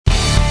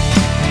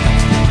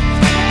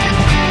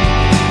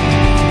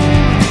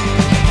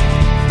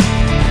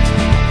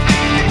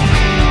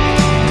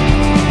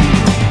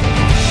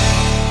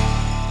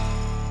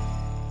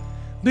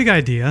Big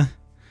idea.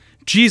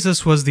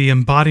 Jesus was the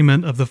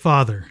embodiment of the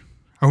Father.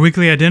 Our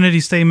weekly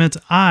identity statement,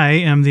 I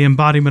am the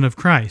embodiment of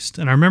Christ.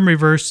 And our memory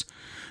verse,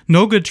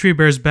 no good tree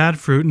bears bad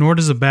fruit, nor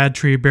does a bad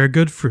tree bear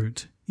good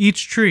fruit.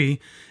 Each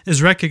tree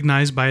is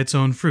recognized by its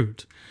own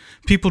fruit.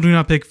 People do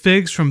not pick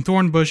figs from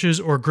thorn bushes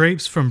or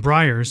grapes from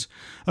briars.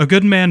 A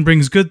good man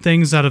brings good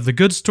things out of the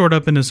good stored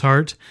up in his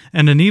heart,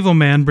 and an evil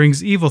man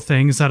brings evil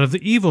things out of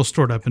the evil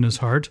stored up in his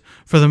heart,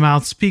 for the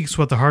mouth speaks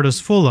what the heart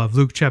is full of.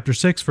 Luke chapter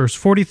 6, verse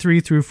 43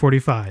 through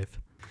 45.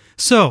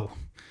 So,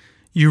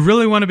 you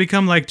really want to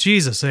become like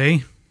Jesus, eh?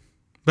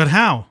 But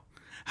how?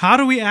 How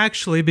do we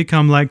actually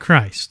become like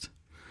Christ?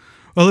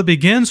 Well, it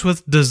begins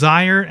with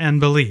desire and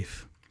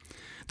belief.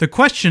 The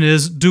question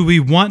is, do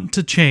we want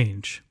to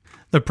change?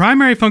 The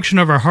primary function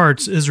of our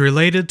hearts is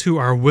related to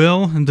our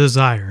will and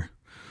desire.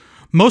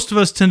 Most of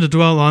us tend to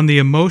dwell on the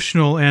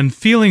emotional and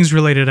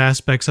feelings-related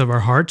aspects of our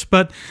hearts,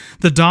 but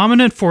the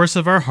dominant force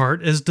of our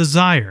heart is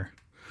desire.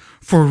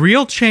 For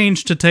real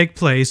change to take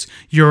place,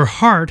 your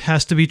heart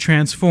has to be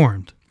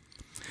transformed.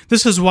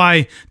 This is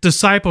why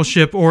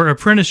discipleship or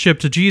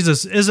apprenticeship to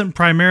Jesus isn't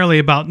primarily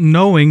about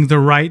knowing the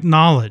right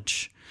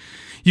knowledge.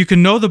 You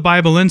can know the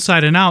Bible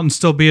inside and out and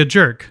still be a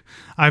jerk.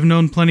 I've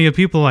known plenty of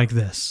people like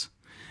this.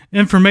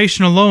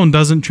 Information alone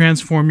doesn't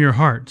transform your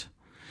heart.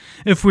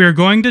 If we are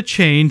going to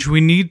change, we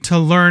need to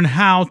learn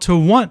how to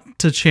want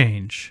to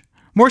change.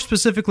 More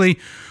specifically,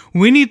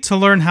 we need to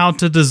learn how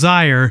to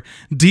desire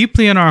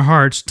deeply in our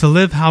hearts to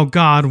live how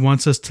God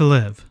wants us to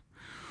live.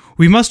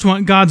 We must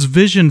want God's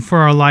vision for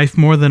our life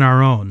more than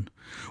our own.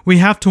 We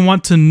have to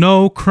want to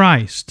know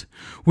Christ.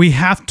 We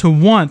have to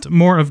want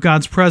more of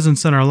God's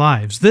presence in our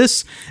lives.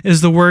 This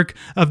is the work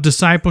of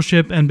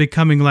discipleship and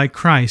becoming like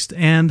Christ,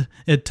 and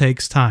it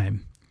takes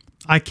time.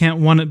 I can't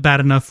want it bad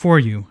enough for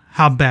you.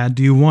 How bad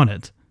do you want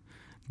it?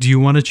 Do you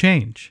want to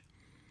change?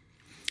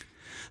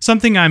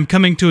 Something I'm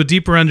coming to a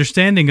deeper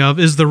understanding of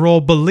is the role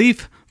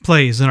belief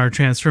plays in our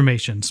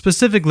transformation.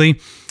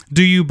 Specifically,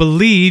 do you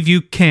believe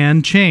you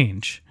can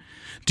change?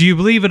 Do you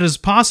believe it is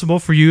possible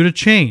for you to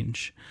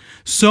change?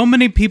 So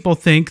many people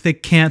think they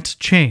can't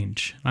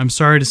change. I'm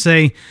sorry to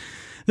say,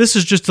 this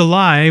is just a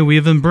lie we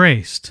have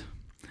embraced.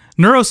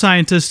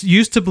 Neuroscientists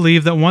used to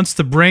believe that once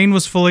the brain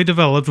was fully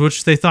developed,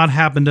 which they thought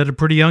happened at a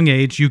pretty young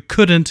age, you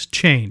couldn't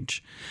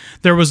change.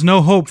 There was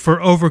no hope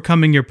for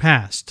overcoming your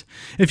past.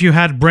 If you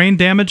had brain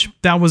damage,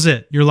 that was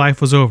it. Your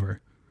life was over.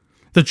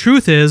 The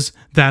truth is,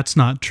 that's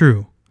not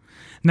true.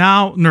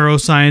 Now,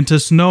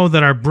 neuroscientists know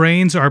that our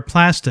brains are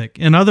plastic.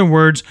 In other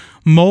words,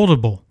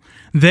 moldable.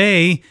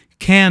 They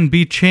can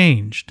be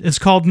changed. It's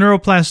called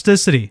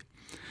neuroplasticity.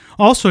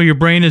 Also, your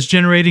brain is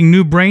generating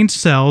new brain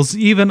cells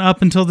even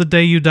up until the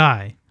day you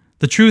die.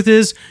 The truth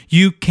is,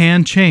 you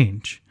can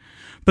change.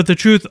 But the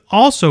truth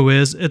also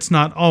is, it's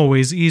not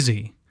always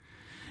easy.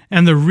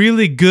 And the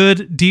really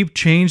good, deep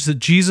change that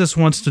Jesus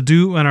wants to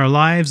do in our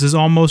lives is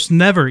almost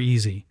never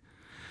easy.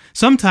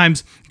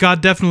 Sometimes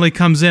God definitely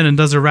comes in and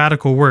does a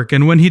radical work,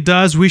 and when He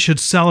does, we should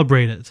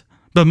celebrate it.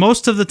 But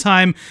most of the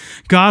time,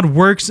 God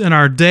works in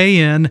our day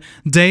in,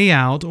 day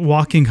out,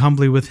 walking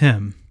humbly with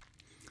Him.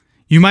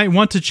 You might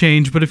want to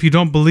change, but if you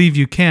don't believe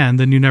you can,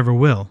 then you never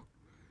will.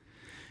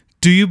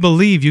 Do you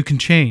believe you can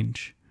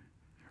change?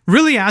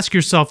 Really ask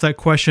yourself that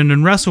question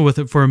and wrestle with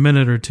it for a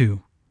minute or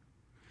two.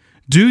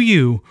 Do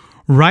you,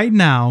 right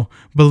now,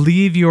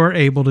 believe you are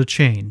able to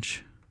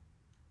change?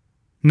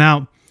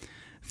 Now,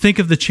 think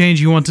of the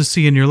change you want to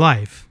see in your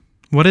life.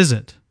 What is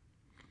it?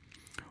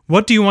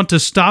 What do you want to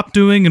stop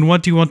doing and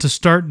what do you want to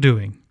start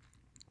doing?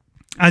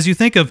 As you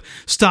think of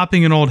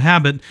stopping an old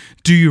habit,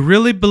 do you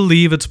really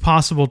believe it's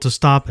possible to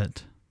stop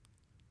it?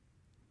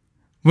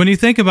 When you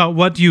think about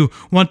what you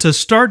want to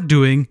start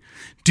doing,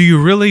 do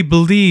you really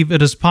believe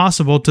it is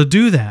possible to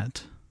do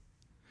that?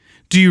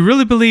 Do you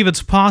really believe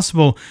it's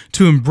possible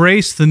to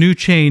embrace the new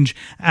change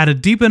at a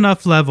deep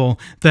enough level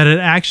that it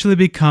actually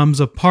becomes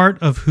a part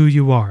of who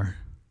you are?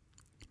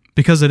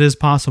 Because it is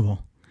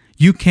possible.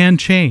 You can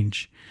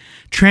change.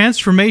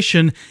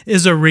 Transformation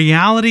is a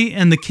reality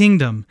in the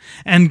kingdom,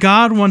 and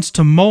God wants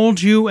to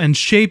mold you and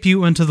shape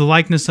you into the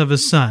likeness of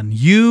His Son.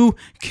 You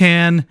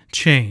can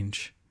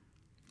change.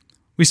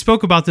 We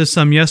spoke about this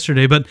some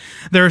yesterday, but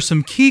there are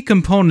some key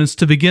components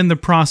to begin the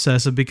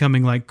process of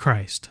becoming like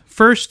Christ.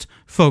 First,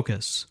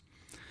 focus.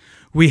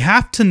 We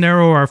have to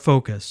narrow our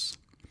focus.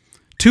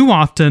 Too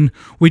often,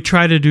 we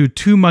try to do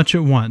too much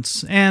at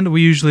once, and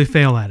we usually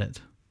fail at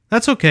it.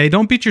 That's okay.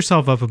 Don't beat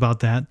yourself up about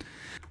that.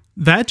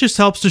 That just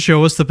helps to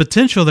show us the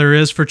potential there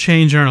is for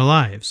change in our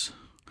lives.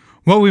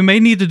 What we may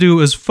need to do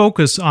is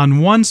focus on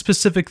one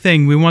specific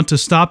thing we want to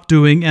stop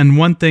doing and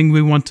one thing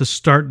we want to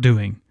start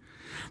doing.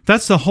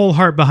 That's the whole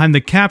heart behind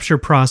the capture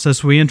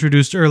process we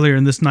introduced earlier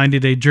in this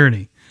 90-day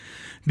journey.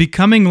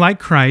 Becoming like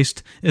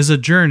Christ is a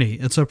journey.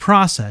 It's a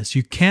process.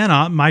 You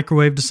cannot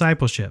microwave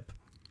discipleship.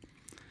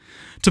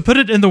 To put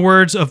it in the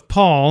words of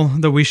Paul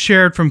that we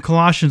shared from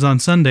Colossians on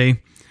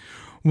Sunday,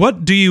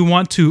 what do you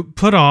want to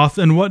put off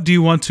and what do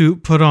you want to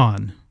put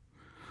on?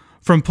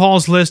 From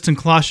Paul's list in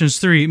Colossians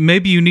 3,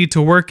 maybe you need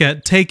to work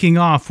at taking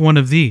off one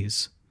of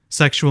these: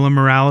 sexual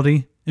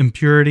immorality,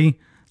 impurity,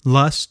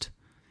 lust,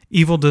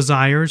 evil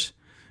desires,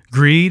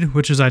 greed,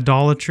 which is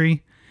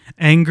idolatry,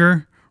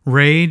 anger,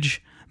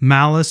 rage,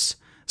 malice,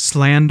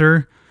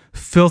 slander,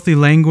 filthy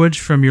language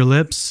from your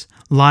lips,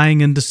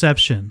 lying and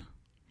deception.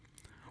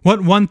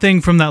 What one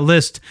thing from that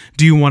list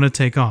do you want to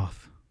take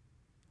off?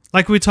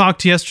 Like we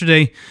talked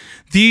yesterday,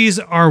 these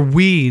are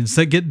weeds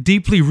that get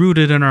deeply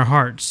rooted in our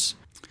hearts.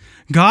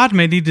 God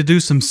may need to do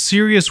some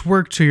serious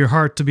work to your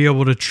heart to be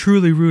able to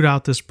truly root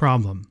out this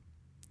problem.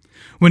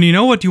 When you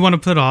know what you want to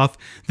put off,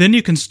 then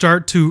you can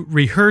start to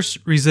rehearse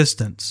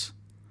resistance.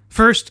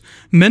 First,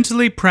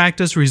 mentally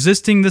practice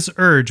resisting this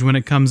urge when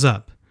it comes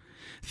up.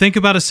 Think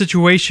about a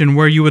situation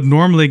where you would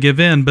normally give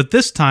in, but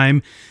this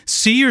time,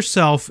 see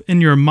yourself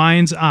in your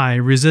mind's eye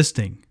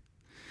resisting.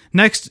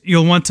 Next,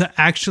 you'll want to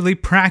actually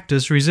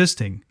practice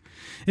resisting.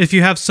 If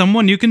you have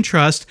someone you can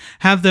trust,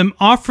 have them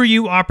offer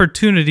you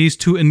opportunities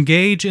to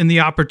engage in the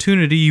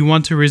opportunity you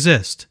want to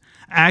resist.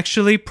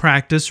 Actually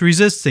practice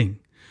resisting.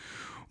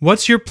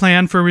 What's your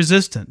plan for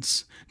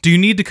resistance? Do you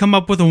need to come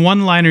up with a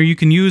one-liner you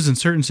can use in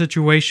certain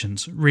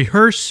situations?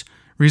 Rehearse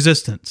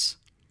resistance.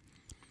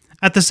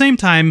 At the same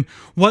time,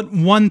 what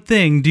one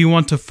thing do you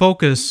want to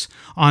focus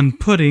on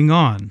putting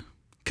on?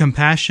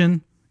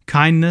 Compassion,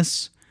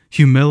 kindness,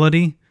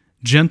 humility,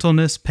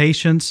 gentleness,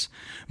 patience,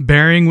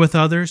 bearing with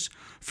others,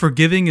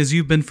 forgiving as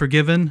you've been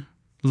forgiven,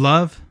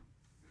 love.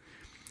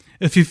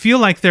 If you feel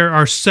like there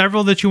are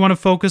several that you want to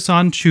focus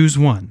on, choose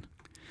one.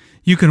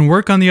 You can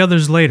work on the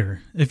others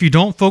later. If you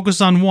don't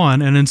focus on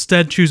one and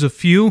instead choose a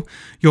few,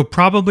 you'll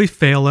probably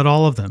fail at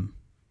all of them.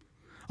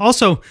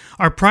 Also,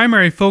 our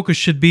primary focus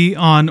should be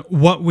on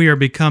what we are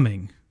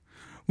becoming.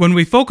 When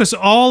we focus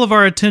all of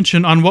our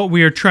attention on what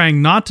we are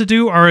trying not to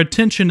do, our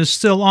attention is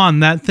still on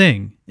that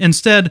thing.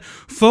 Instead,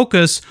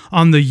 focus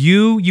on the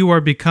you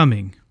are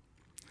becoming.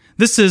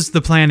 This is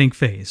the planning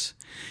phase.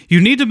 You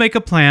need to make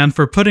a plan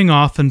for putting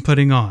off and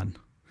putting on.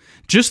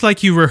 Just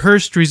like you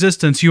rehearsed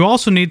resistance, you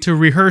also need to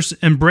rehearse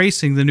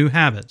embracing the new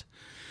habit.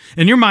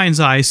 In your mind's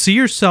eye, see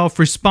yourself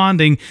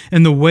responding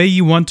in the way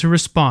you want to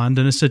respond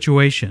in a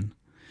situation.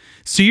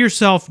 See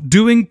yourself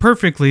doing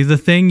perfectly the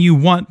thing you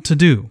want to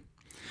do.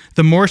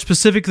 The more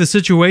specific the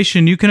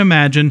situation you can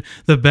imagine,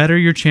 the better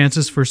your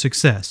chances for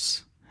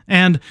success.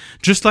 And,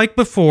 just like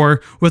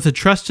before, with a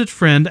trusted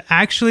friend,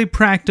 actually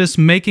practice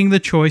making the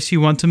choice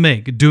you want to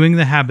make, doing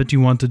the habit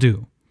you want to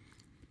do.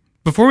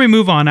 Before we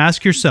move on,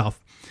 ask yourself,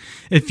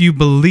 if you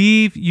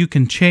believe you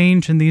can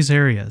change in these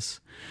areas,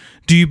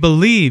 do you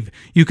believe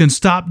you can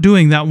stop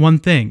doing that one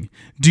thing?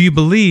 Do you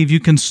believe you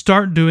can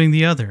start doing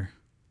the other?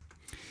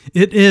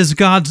 It is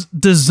God's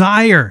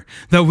desire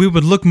that we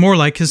would look more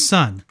like His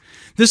Son.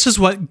 This is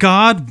what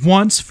God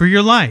wants for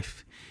your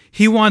life.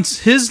 He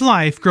wants His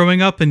life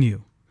growing up in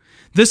you.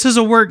 This is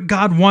a work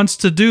God wants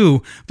to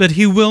do, but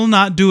He will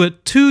not do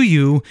it to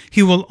you.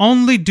 He will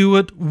only do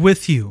it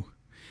with you.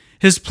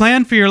 His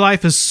plan for your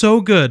life is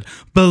so good.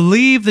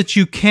 Believe that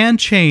you can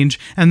change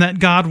and that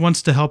God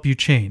wants to help you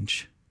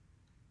change.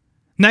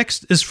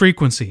 Next is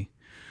frequency.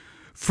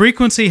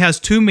 Frequency has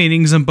two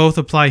meanings and both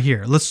apply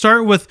here. Let's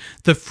start with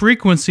the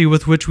frequency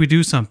with which we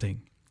do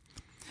something.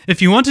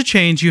 If you want to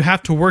change, you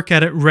have to work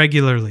at it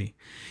regularly.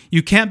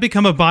 You can't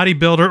become a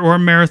bodybuilder or a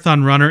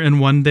marathon runner in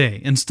one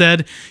day.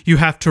 Instead, you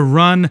have to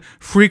run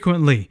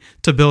frequently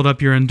to build up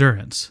your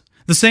endurance.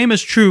 The same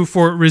is true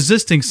for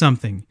resisting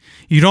something.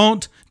 You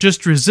don't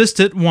just resist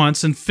it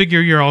once and figure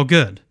you're all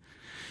good.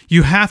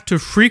 You have to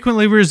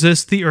frequently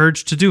resist the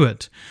urge to do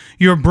it.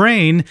 Your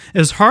brain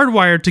is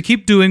hardwired to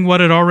keep doing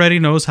what it already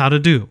knows how to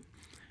do.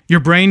 Your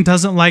brain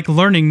doesn't like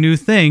learning new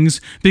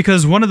things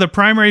because one of the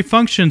primary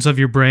functions of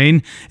your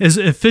brain is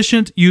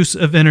efficient use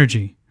of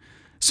energy.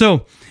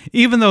 So,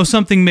 even though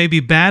something may be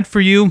bad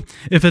for you,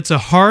 if it's a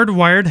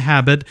hardwired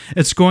habit,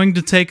 it's going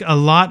to take a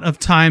lot of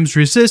times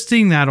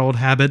resisting that old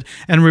habit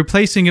and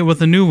replacing it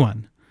with a new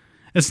one.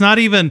 It's not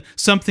even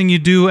something you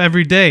do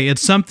every day.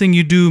 It's something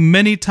you do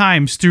many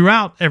times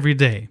throughout every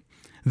day.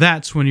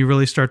 That's when you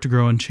really start to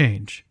grow and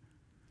change.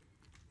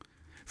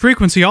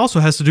 Frequency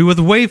also has to do with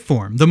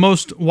waveform, the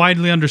most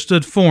widely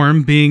understood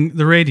form being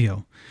the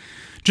radio.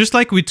 Just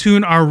like we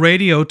tune our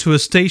radio to a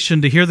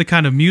station to hear the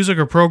kind of music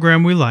or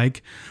program we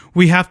like,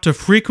 we have to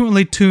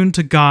frequently tune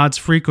to God's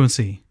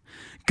frequency.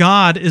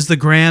 God is the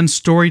grand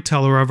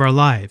storyteller of our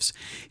lives.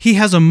 He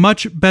has a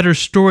much better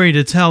story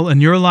to tell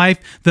in your life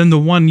than the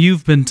one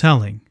you've been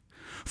telling.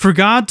 For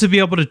God to be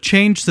able to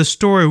change the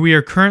story we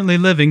are currently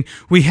living,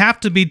 we have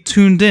to be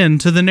tuned in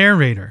to the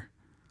narrator.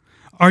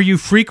 Are you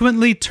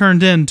frequently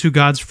turned in to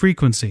God's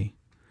frequency?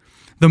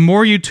 The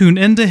more you tune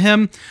into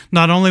Him,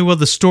 not only will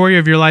the story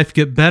of your life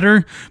get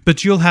better,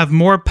 but you'll have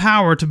more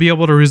power to be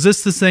able to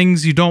resist the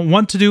things you don't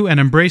want to do and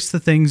embrace the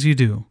things you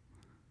do.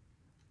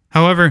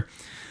 However,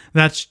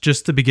 that's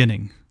just the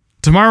beginning.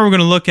 Tomorrow we're going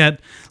to look at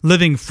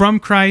living from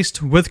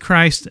Christ, with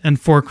Christ, and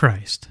for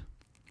Christ.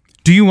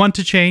 Do you want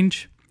to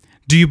change?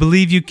 Do you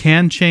believe you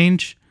can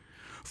change?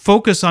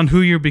 Focus on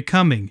who you're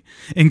becoming.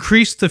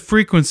 Increase the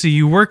frequency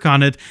you work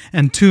on it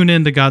and tune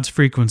into God's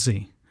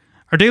frequency.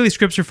 Our daily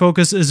scripture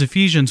focus is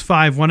Ephesians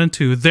 5, 1 and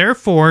 2.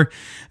 Therefore,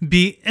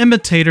 be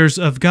imitators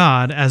of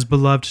God as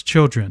beloved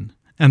children,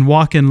 and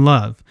walk in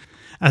love,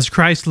 as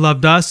Christ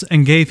loved us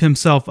and gave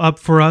himself up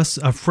for us,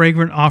 a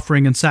fragrant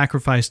offering and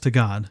sacrifice to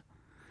God.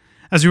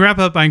 As we wrap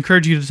up, I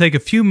encourage you to take a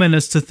few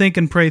minutes to think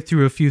and pray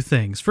through a few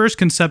things. First,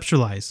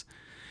 conceptualize.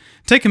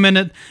 Take a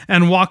minute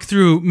and walk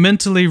through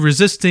mentally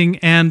resisting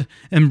and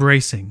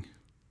embracing.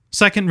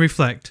 Second,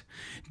 reflect.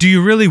 Do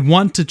you really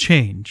want to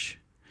change?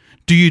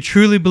 Do you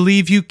truly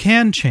believe you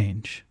can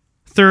change?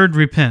 Third,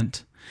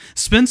 repent.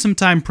 Spend some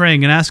time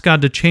praying and ask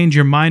God to change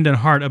your mind and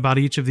heart about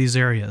each of these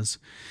areas.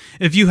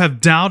 If you have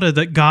doubted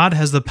that God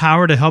has the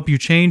power to help you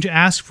change,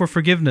 ask for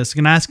forgiveness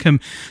and ask Him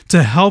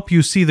to help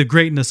you see the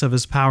greatness of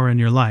His power in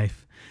your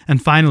life.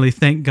 And finally,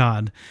 thank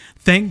God.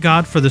 Thank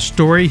God for the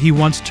story He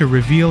wants to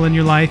reveal in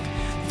your life.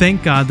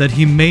 Thank God that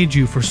He made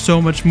you for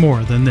so much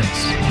more than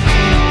this.